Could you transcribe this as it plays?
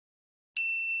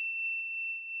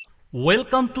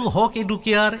Welcome to Hoque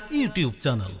Educare YouTube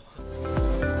channel.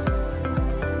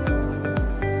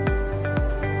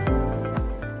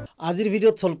 আজিৰ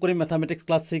ভিডিঅ'ত solve কৰিম Mathematics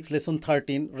Class 6 Lesson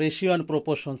 13 Ratio and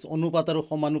Proportions অনুপাত আৰু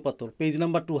সমানুপাতৰ পেজ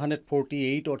নম্বৰ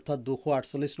 248 অৰ্থাৎ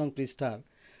 248 নং পৃষ্ঠাৰ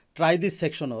Try this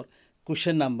sectionৰ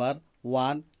question number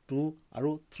 1, 2 আৰু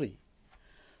 3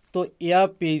 তো এয়া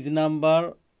পেজ নম্বৰ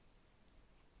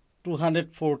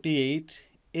 248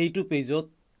 এইটো পেজত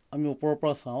আমি ওপৰৰ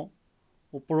পৰা চাওঁ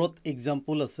ওপৰত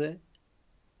এক্সাম্পল আছে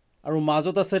আৰু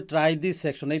মাজত আছে ট্ৰাই দিস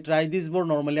সেকশন এই ট্ৰাই দিস বৰ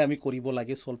নৰমালি আমি কৰিব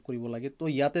লাগে সলভ কৰিব লাগে তো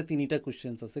ইয়াতে তিনিটা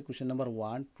কোশ্চেনস আছে কোশ্চেন নাম্বাৰ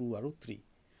 1 2 আৰু 3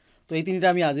 তো এই তিনিটা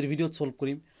আমি আজিৰ ভিডিঅ'ত সলভ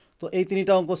কৰিম তো এই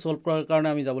তিনিটা অংক সলভ কৰাৰ কাৰণে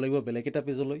আমি যাব লাগিব বেলেগ এটা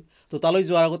পেজলৈ তো তালৈ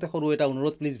যোৱাৰ আগতে সৰু এটা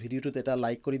অনুৰোধ প্লিজ ভিডিঅ'টোত এটা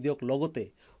লাইক কৰি দিয়ক লগতে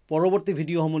পৰৱৰ্তী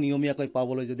ভিডিঅ'সমূহ নিয়মীয়াকৈ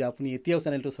পাবলৈ যদি আপুনি এতিয়াও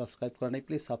চেনেলটো সাবস্ক্ৰাইব কৰা নাই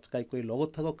প্লিজ সাবস্ক্ৰাইব কৰি লগত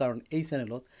থাকক কাৰণ এই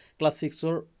চেনেলত ক্লাস 6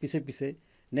 ৰ পিছে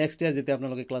নেক্সট ইয়াৰ যেতিয়া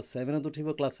আপোনালোকে ক্লাস 7 ত উঠিব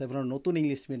ক্লাস 7 ৰ নতুন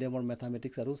ইংলিশ মিডিয়ামৰ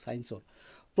ম্যাথমেটিক্স আৰু সায়েন্সৰ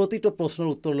প্ৰতিটো প্ৰশ্নৰ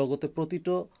উত্তৰ লগতে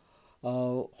প্ৰতিটো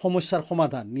সমস্যাৰ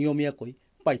সমাধান নিয়মীয়াকৈ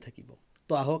পাই থাকিব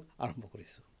তো আহক আৰম্ভ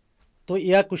কৰিছো তো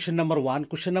ইয়া কোশ্চেন নম্বৰ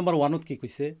 1 ত কি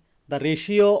কৈছে the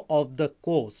ratio of the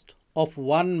cost of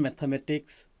one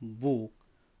mathematics book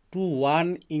to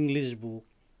one English book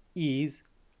is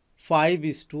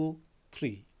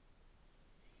 5:3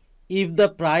 if the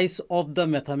price of the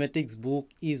mathematics book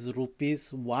is rupees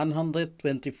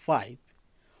 125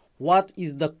 what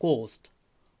is the cost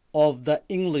of the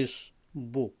English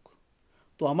book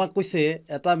তো আমাক কৈছে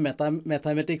এটা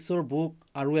ম্যাথমেটিক্সৰ book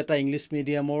আৰু এটা English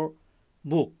মিডিয়ামৰ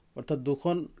book অৰ্থাৎ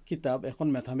দুখন কিতাপ এখন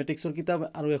ম্যাথমেটিক্সৰ কিতাপ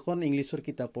আৰু এখন ইংলিছৰ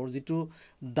কিতাপৰ যেটো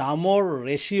দামৰ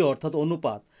ৰেশিও অৰ্থাৎ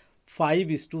অনুপাত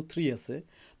 5:3 আছে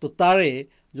তো তাৰে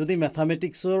যদি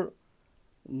ম্যাথমেটিক্সৰ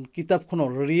কিতাপখনৰ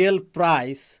ৰিয়েল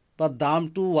প্ৰাইস বা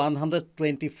দামটো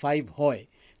 125 হয়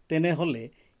তেনেহলে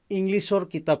ইংলিছৰ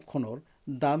কিতাপখনৰ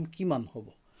দাম কিমান হ'ব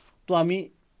তো আমি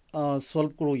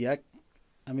সলভ কৰো ইয়াক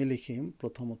আমি লিখিম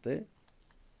প্ৰথমতে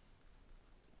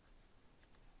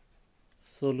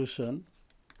সলিউশন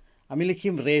আমি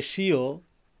লিখিম ratio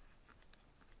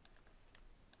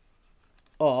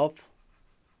of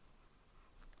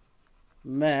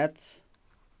maths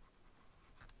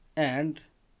and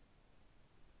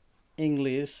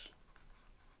English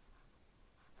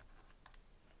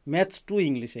maths to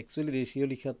English actually ratio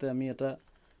লিখাতে আমি এটা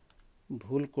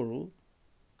ভুল করু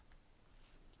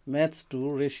maths two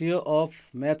ratio of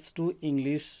maths to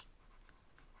English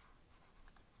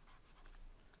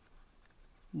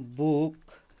book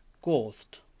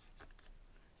cost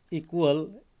equal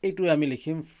এইটো আমি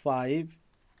লিখিম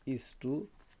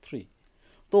 5:3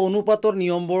 তো অনুপাতৰ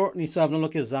নিয়মবোৰ নিশ্চয়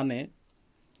আপোনালোকে জানে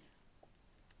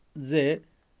যে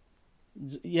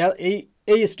ইয়াৰ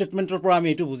এই স্টেটমেন্টৰ পৰা আমি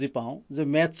এটো বুজি পাওঁ যে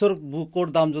ম্যাথছৰ বুকৰ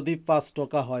দাম যদি 5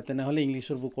 টকা হয় তেনেহলে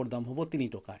ইংলিছৰ বুকৰ দাম হ'ব 3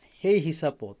 টকা সেই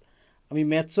হিচাপত আমি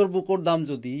ম্যাথছৰ বুকৰ দাম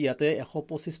যদি ইয়াতে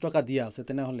 125 টকা দিয়া আছে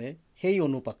তেনেহলে সেই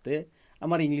অনুপাতে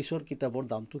আমাৰ ইংলিছৰ কিতাপৰ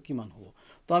দামটো কিমান হ'ব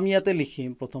তো আমি ইয়াতে লিখিম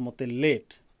প্ৰথমতে লেট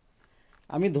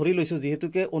আমি ধৰি লৈছো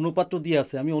যেহেতুকে অনুপাতটো দিয়া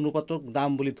আছে আমি অনুপাতৰ দাম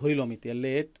বুলি ধৰি লম এতিয়া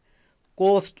late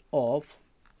cost of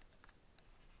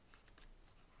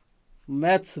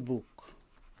maths book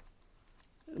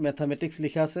mathematics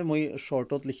লিখা আছে মই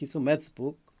শৰ্টত লিখিছো ম্যাথছ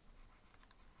বুক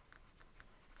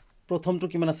প্ৰথমটো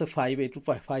কিমান আছে 5 এইটো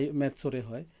 5 ম্যাথছৰে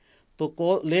হয় তো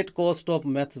late cost of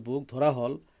maths book ধৰা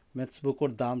হল ম্যাথছ বুকৰ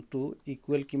দামটো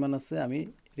ইকুৱেল কিমান আছে আমি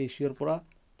ৰেশিওৰ পৰা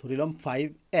ধৰিলম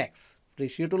 5x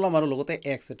ৰেশিওটো লম আৰু লগতে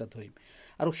x এটা ধৰিম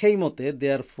আৰু সেইমতে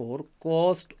therefore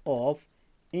cost of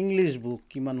English book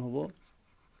কিমান হ'ব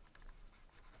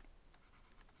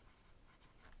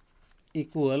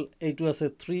ইকুৱেল এইটো আছে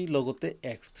 3 লগতে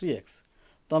x 3x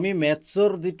তো আমি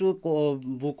ম্যাথছৰ যেটো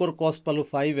বুকৰ কষ্ট পালো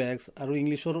 5x আৰু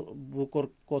ইংলিছৰ বুকৰ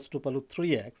কষ্টটো পালো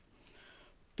 3x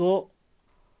তো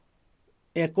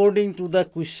according to the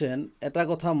question এটা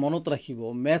কথা মনত ৰাখিব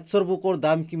ম্যাথছৰ বুকৰ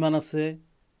দাম কিমান আছে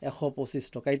 125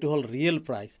 টকা এটো হল ৰিয়েল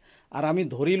প্ৰাইস আৰু আমি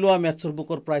ধৰি লোৱা ম্যাথছৰ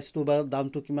বুকৰ প্ৰাইসটো বা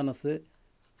দামটো কিমান আছে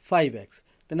 5x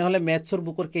তেনেহলে ম্যাথছৰ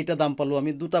বুকৰ কেইটা দাম পালো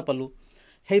আমি দুটা পালো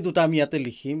সেই দুটা আমি ইয়াতে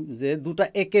লিখিম যে দুটা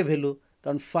একে ভ্যালু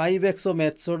কাৰণ 5x ও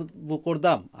ম্যাথছৰ বুকৰ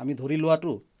দাম আমি ধৰি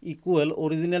লোৱাটো ইকুৱেল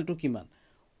অৰিজিনালটো কিমান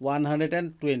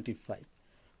 125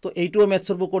 তো এইটো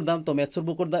ম্যাথছৰ বুকৰ দাম তো ম্যাথছৰ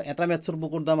বুকৰ দাম এটা ম্যাথছৰ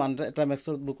বুকৰ দাম আন এটা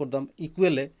ম্যাথছৰ বুকৰ দাম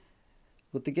ইকুৱেলে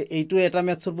গতিকে এইটো এটা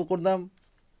ম্যাথছৰ বুকৰ দাম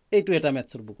এইটো এটা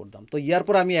ম্যাথছৰ বুকৰ দাম তো ইয়াৰ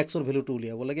পৰা আমি x ৰ ভ্যালুটো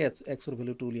উলিয়াব লাগে x ৰ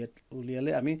ভ্যালুটো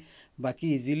উলিয়ালে আমি বাকি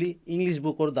ইজিলি ইংলিশ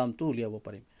বুকৰ দামটো উলিয়াব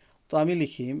পাৰিম তো আমি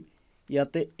লিখিম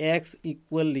ইয়াতে x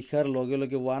ইকুৱেল লিখাৰ লগে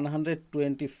লগে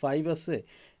 125 আছে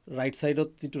ৰাইট সাইডত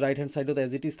যেটো right hand সাইডত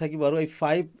as it is থাকিব আৰু এই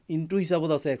 5 ইনটু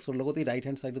হিসাবত আছে x ৰ লগত এই রাইট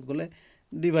হ্যান্ড সাইডত গলে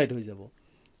ডিভাইড হৈ যাব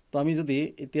তো আমি যদি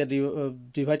এতিয়া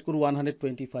ডিভাইড কৰোঁ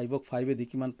 125ক 5 দি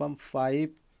কিমান পাম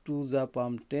 5 2 যা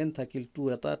পাম 10 থাকিল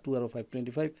 2 এটা 2 আৰু 5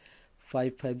 25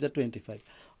 5 5 যা 25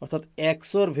 অৰ্থাৎ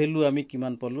xৰ ভ্যালু আমি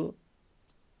কিমান পালো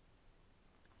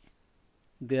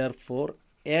therefore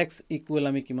x ইকুৱেল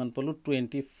আমি কিমান পালো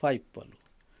 25 পালো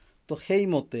তো সেই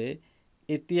মতে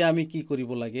এতিয়া আমি কি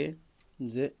কৰিব লাগে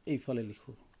যে এইফালে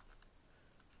লিখো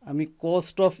আমি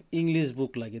cost of English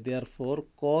book লাগে therefore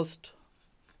cost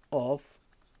of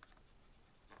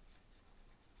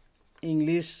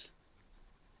English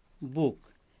book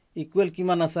equal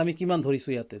কিমান আছে আমি কিমান ধৰিছো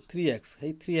ইয়াতে 3x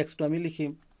এই 3x টো আমি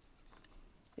লিখিম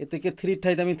এতেকে 3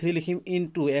 ঠাইত আমি 3 লিখিম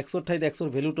ইনটু x ৰ ঠাইত x ৰ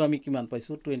ভ্যালুটো আমি কিমান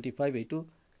পাইছো 25 এইটো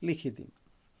লিখি দিম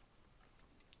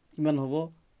কিমান হ'ব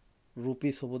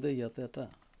rupees হ'ব দে ইয়াতে এটা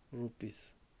rupees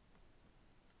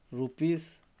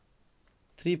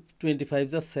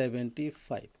 325 যা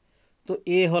 75 তো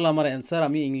এ হল আমাৰ आंसर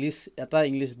আমি ইংলিশ এটা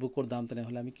ইংলিশ বুকৰ দাম তেনে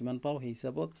হলে আমি কিমান পাও সেই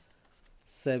হিচাপত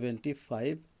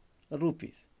 75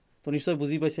 rupees তো নিশ্চয়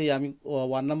বুজি পাইছে আমি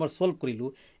 1 নম্বৰ সলভ কৰিলো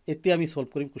এতিয়া আমি সলভ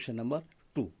কৰিম কোৱেশ্চন নম্বৰ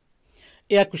 2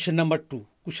 এয়া কোৱেশ্চন নম্বৰ 2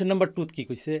 কোৱেশ্চন নম্বৰ 2 ত কি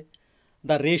কৈছে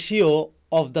the ratio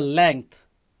of the length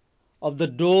of the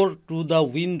door to the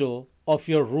window of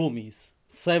your room is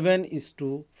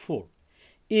 7:4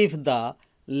 if the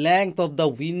length of the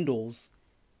windows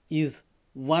is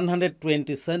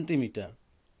 120 centimeter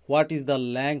what is the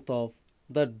length of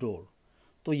the door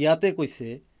তো ইয়াতে কৈছে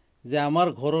যে আমাৰ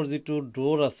ঘৰৰ যেটো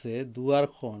ডোৰ আছে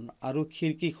দুৱাৰখন আৰু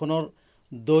খিৰকিখনৰ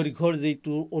দৈৰ্ঘ্যৰ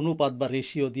যেটো অনুপাত বা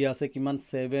ৰেশিও দিয়া আছে কিমান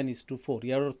 7:4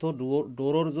 ইয়াৰ অৰ্থ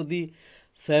ডোৰৰ যদি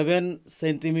 7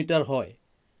 সেন্টিমিটাৰ হয়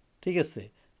ঠিক আছে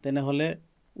তেনে হলে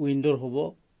উইন্ডোৰ হ'ব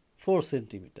 4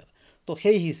 সেন্টিমিটাৰ তো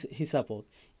সেই হিচাপত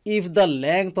if the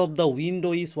length of the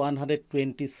window is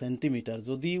 120 centimeter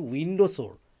যদি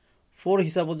উইন্ডোসৰ 4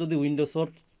 হিচাপত যদি উইন্ডোসৰ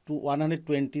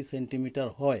 120 centimeter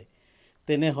হয়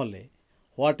তেনে হলে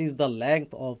what is the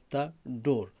length of the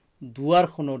door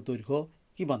দুৱাৰখনৰ দৈৰ্ঘ্য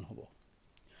কিমান হ'ব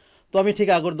তো আমি ঠিক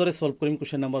আগৰ দৰে সলভ কৰিম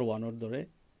কোৱেশ্চন নম্বৰ 1 ৰ দৰে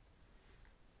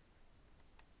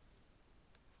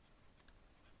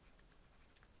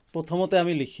প্ৰথমতে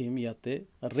আমি লিখিম ইয়াতে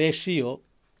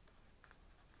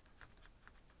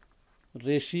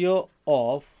ratio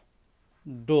of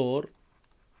door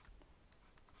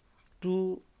to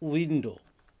window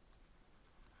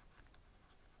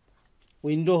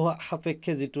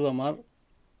সাপেক্ষে যেটো আমাৰ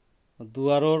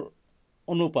দুৱাৰৰ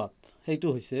অনুপাত হেইটো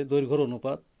হৈছে দৈৰ্ঘ্যৰ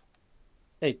অনুপাত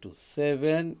এইটো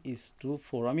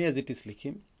 7:4 আমি as it is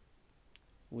লিখিম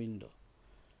উইন্ডো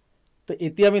তো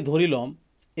এতিয়া আমি ধৰি লম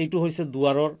এইটো হৈছে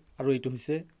দুৱাৰৰ আৰু এইটো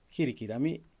হৈছে খিৰকিৰ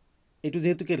আমি এইটো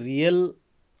যেহেতু কি ৰিয়েল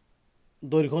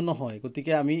দৈৰ্ঘ্য নহয়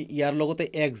গতিকে আমি ইয়াৰ লগতে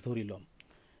x ধৰি লম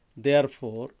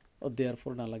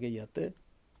therefore নালাগে ইয়াতে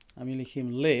আমি লিখিম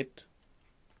let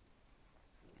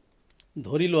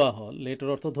ধৰি লোৱা হল লেটৰ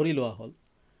অৰ্থ ধৰি লোৱা হল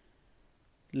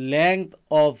length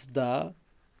of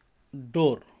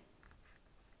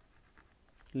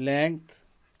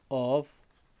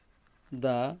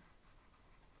the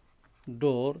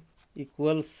door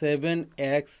equal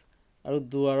 7x আৰু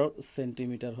দুৱাৰৰ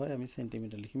সেন্টিমিটাৰ হয় আমি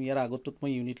সেন্টিমিটাৰ লিখিম ইয়াৰ আগতত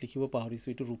মই ইউনিট লিখিব পাহৰিছো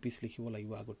এটো rupees লিখিব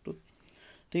লাগিব আগতত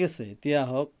ঠিক আছে এতিয়া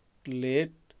হক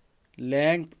let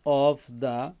length of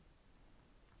the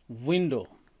window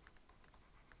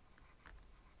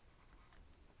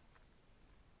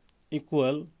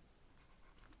equal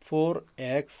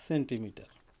 4x centimeter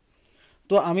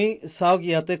তো আমি চাওক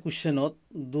ইয়াতে কোৱেশ্চনত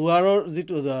দুৱাৰৰ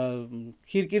যেটো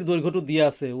খিৰকিৰ দৈৰ্ঘ্যটো দিয়া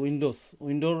আছে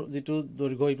উইন্ডোৰ যেটো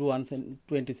দৈৰ্ঘ্য এটো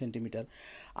 120 সেন্টিমিটাৰ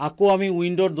আকৌ আমি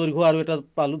উইন্ডোৰ দৈৰ্ঘ্য আৰু এটা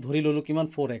পালো ধৰি ললো কিমান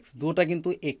 4x দুটা কিন্তু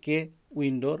একে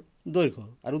উইন্ডোৰ দৈৰ্ঘ্য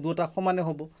আৰু দুটা সমানে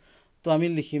হ'ব তো আমি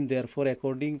লিখিম therefore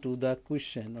according to the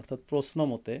question অৰ্থাৎ প্ৰশ্ন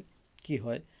মতে কি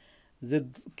হয় যে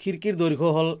খিৰকিৰ দৈৰ্ঘ্য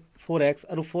হল 4x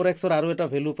আৰু 4x ৰ আৰু এটা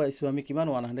ভ্যালু পাইছো আমি কিমান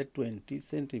 120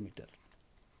 সেন্টিমিটাৰ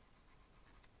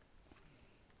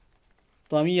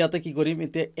তো আমি ইয়াতে কি কৰিম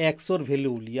এতিয়া x ৰ ভ্যালু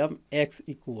উলিয়াম x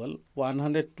equal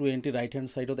 120 right hand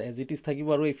সাইডত as it is থাকিব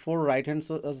আৰু এই 4 ৰাইট হ্যান্ড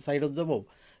সাইডত যাব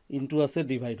ইনটু আছে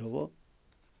ডিভাইড হ'ব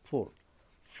 4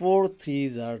 4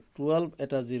 3s are 12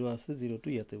 এটা 0 আছে 0 টো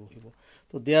ইয়াতে বহিব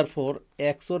তো therefore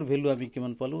x ৰ ভ্যালু আমি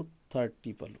কিমান পালো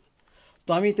 30 পালো তো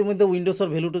আমি ইতিমধ্যে উইন্ডোসৰ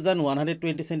ভ্যালুটো জানো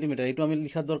 120 সেন্টিমিটাৰ এটো আমি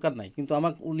লিখাৰ দৰকাৰ নাই কিন্তু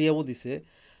আমাক উলিয়াব দিছে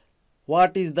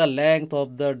what is the length of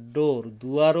the door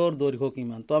দুৱাৰৰ দৈৰ্ঘ্য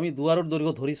কিমান তো আমি দুৱাৰৰ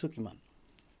দৈৰ্ঘ্য ধৰিছো কিমান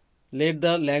let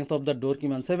the length of the door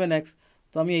কিমান 7x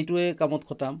তো আমি এইটোৱে কামত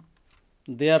খটাম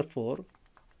therefore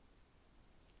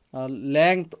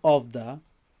length of the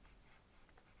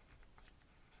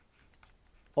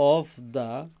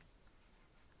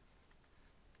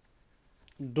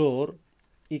door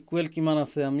equal কিমান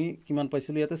আছে আমি কিমান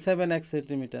পাইছিলো ইয়াতে 7x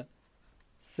সেন্টিমিটার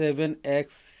 7x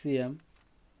cm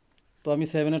তো আমি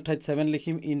 7 এর ঠাইত 7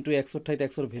 লিখিম ইনটু x এর ঠাইত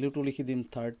x এর ভ্যালুটো লিখি দিম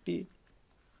 30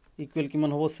 ইকুয়াল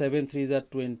কিমান হ'ব 7 3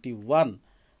 * 21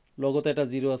 লগতে এটা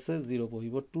 0 আছে 0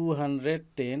 বহিব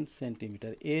 210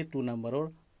 সেন্টিমিটার এ 2 নম্বৰৰ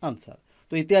আনসাৰ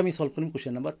তো এতিয়া আমি সলভ কৰিম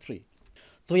কোশ্চেন নাম্বার 3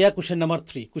 তো ইয়া কোশ্চেন নাম্বার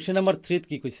 3 কোশ্চেন নাম্বার 3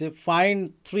 কি কৈছে ফাইন্ড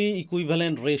 3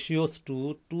 ইকুইভ্যালেন্ট রেশিওস টু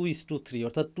 2:3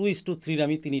 অর্থাৎ 2:3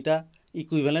 আমি তিনিটা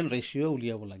ইকুইভ্যালেন্ট রেশিও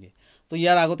উলিয়াব লাগে তো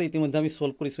ইয়াৰ আগতে ইতিমধ্যে আমি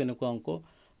সলভ কৰিছো এনেকুৱা অংক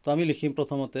তো আমি লিখিম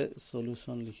প্ৰথমতে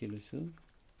সলিউশন লিখি লৈছো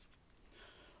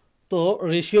তো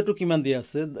রেশিওটো কিমান দিয়া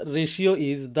আছে রেশিও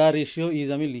ইজ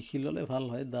আমি লিখি ললে ভাল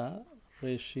হয় দা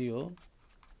রেশিও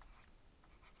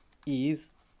ইজ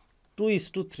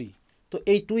 2:3 তো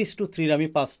এই 2:3 আমি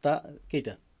পাঁচটা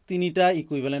কেইটা তিনিটা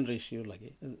ইকুইভ্যালেন্ট রেশিও লাগে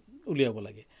উলিয়াব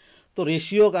লাগে তো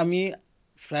রেশিওক আমি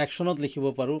ফ্র্যাকশনত লিখিব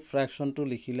পাৰো ফ্র্যাকশনটো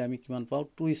লিখিলে আমি কিমান পাও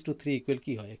 2:3 ইকুয়াল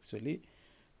কি হয় একচুয়ালি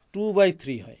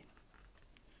 2/3 হয়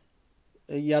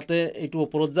ইয়াতে এইটো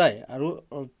ওপৰত যায় আৰু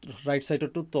ৰাইট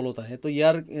সাইডটো তলত আহে তো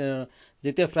ইয়াৰ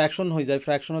যেতিয়া ফ্ৰ্যাকশন হৈ যায়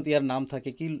ফ্ৰ্যাকশনত ইয়াৰ নাম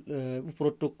থাকে কি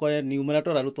ওপৰটো কয়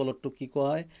নিউমাৰেটৰ আৰু তলতটো কি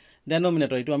কয়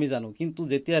ডেনোমিনেটৰ এইটো আমি জানো কিন্তু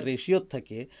যেতিয়া ৰেশিওত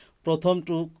থাকে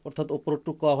প্ৰথমটো অৰ্থাৎ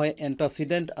ওপৰটো কোৱা হয়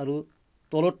এন্টাসিডেন্ট আৰু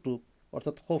তলতটো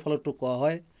অৰ্থাৎ সোঁফালৰটো কোৱা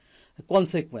হয়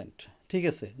কনসিকুয়েন্ট ঠিক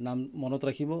আছে নাম মনত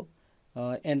ৰাখিব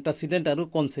এন্টাসিডেন্ট আৰু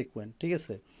কনসিকুয়েন্ট ঠিক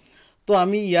আছে তো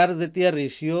আমি ইয়াৰ যেতিয়া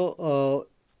ৰেশিও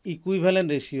ইকুইভ্যালেন্ট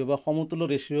ৰেশিও বা সমতুল্য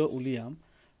ৰেশিও উলিয়াম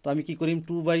তো আমি কি কৰিম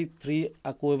 2/3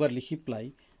 আকৌ এবাৰ লিখি প্লাই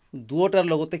দুটাৰ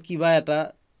লগতে কিবা এটা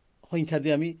সংখ্যা দি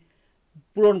আমি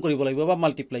পূৰণ কৰিব লাগিব বা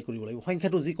মাল্টিপ্লাই কৰিব লাগিব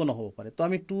সংখ্যাটো যিকোনো হ'ব পাৰে তো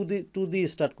আমি 2 দি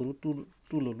স্টাৰ্ট কৰো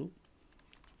 2 ললো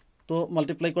তো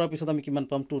মাল্টিপ্লাই কৰাৰ পিছত আমি কিমান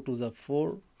পাম 2 2 * 4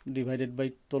 ডিভাইডেড বাই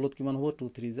তলত কিমান হ'ব 2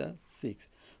 3 * 6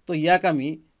 তো ইয়াক আমি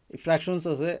ফ্র্যাকশনস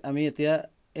আছে আমি এতিয়া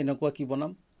এনেকুৱা কি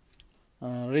বনাম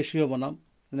ৰেশিও বনাম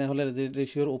তেনেহলে যে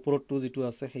ৰেশিওৰ ওপৰটো যেটো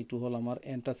আছে সেইটো হল আমাৰ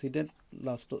এন্টাসিডেন্ট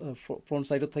লাস্ট ফ্ৰন্ট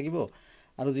সাইডত থাকিব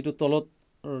আৰু যেটো তলত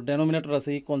ডেনোমিনেটৰ আছে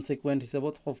ই কনসিকুয়েন্ট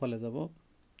হিচাপত সোঁফালে যাব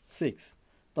 6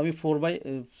 তো আমি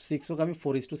 4/6ক আমি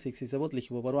 4:6 হিচাপত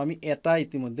লিখিব পাৰো আমি এটা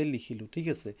ইতিমধ্যে লিখিলো ঠিক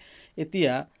আছে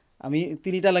এতিয়া আমি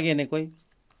তিনিটা লাগে এনেকৈ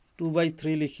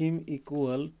 2/3 লিখিম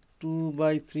ইকুয়াল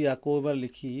 2/3 আকৌ এবাৰ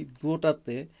লিখি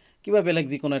দুটাতে কিবা বেলেগ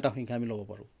যিকোনো এটা সংখ্যা আমি ল'ব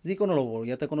পাৰো যিকোনো ল'ব পাৰো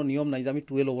ইয়াতে কোনো নিয়ম নাই যে আমি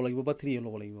 2 এ ল'ব লাগিব বা 3 এ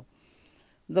ল'ব লাগিব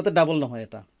যাতে ডাবল নহয়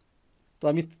এটা তো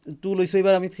আমি 2 লৈছো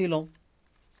এবাৰ আমি 3 লওঁ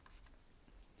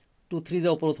 2 3 যা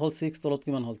ওপৰত হল 6 তলত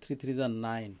কিমান হল 3 3 যা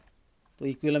 9 তো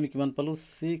ইকুয়াল আমি কিমান পালো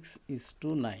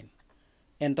 6:9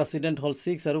 এন্টাসিডেন্ট হল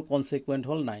 6 আৰু কনসিকুয়েন্ট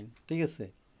হল 9 ঠিক আছে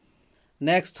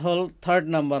নেক্সট হল থার্ড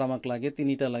নাম্বার আমাক লাগে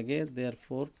তিনিটা লাগে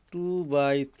देयरफॉर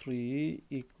 2/3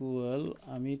 ইকুয়াল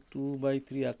আমি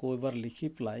 2/3 আকৌ এবাৰ লিখি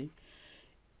প্লাই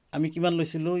আমি কিমান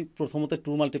লৈছিলো প্ৰথমতে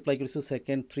 2 মাল্টিপ্লাই কৰিছো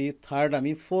সেকেন্ড 3 থাৰ্ড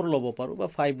আমি 4 ল'ব পাৰো বা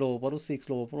 5 ল'ব পাৰো 6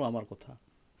 ল'ব পাৰো আমাৰ কথা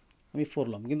আমি 4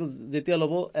 ল'ম কিন্তু যেতিয়া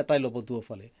ল'ব এটাই ল'ব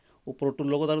দুফালে ওপৰটোৰ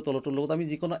লগত আৰু তলটোৰ লগত আমি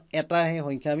যিকোনো এটাহে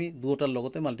সংখ্যা আমি দুটাৰ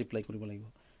লগতে মাল্টিপ্লাই কৰিব লাগিব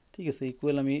ঠিক আছে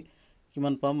ইকুয়াল আমি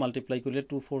কিমান পাম মাল্টিপ্লাই কৰিলে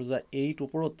 2 4 যা 8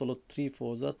 ওপৰত তলত 3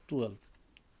 4 যা 12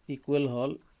 ইকুয়াল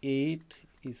হল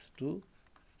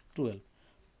 8:12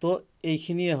 তো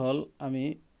এইখিনিয়ে হল আমি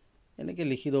এনেকে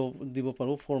লিখি দিব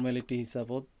পাৰো ফৰ্মালিটি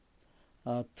হিচাপত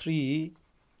 3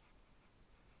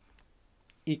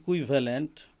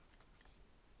 equivalent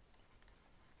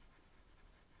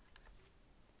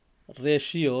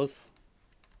ratios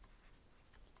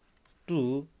to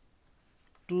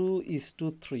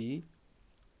 2:3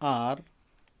 are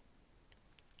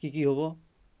কি হ'ব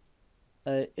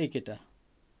এইকেটা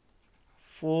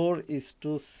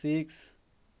 4:6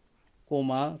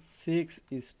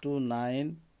 6:9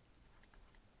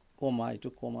 এইটো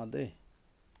কমা দে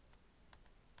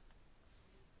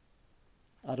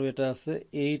আৰু এটা আছে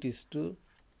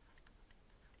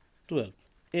 8:12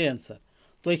 এই আনসাৰ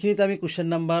তো এইখিনিতে আমি কোশ্চেন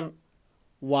নাম্বাৰ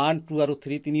 1 2 আৰু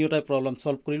 3 তিনিটা প্ৰবলেম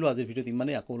সলভ কৰিলো আজিৰ ভিডিওত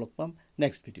ইমানেই আকৌ লগ পাম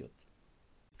নেক্সট ভিডিওত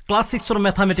ক্লাস 6 ৰ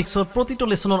ম্যাথমেটিক্সৰ প্ৰতিটো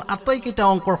লেসনৰ আটাইকেইটা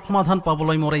অংকৰ সমাধান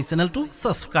পাবলৈ মোৰ এই চেনেলটো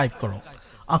সাবস্ক্ৰাইব কৰক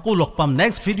আকৌ লগ পাম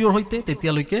নেক্সট ভিডিওৰ হৈতে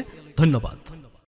তেতিয়ালৈকে ধন্যবাদ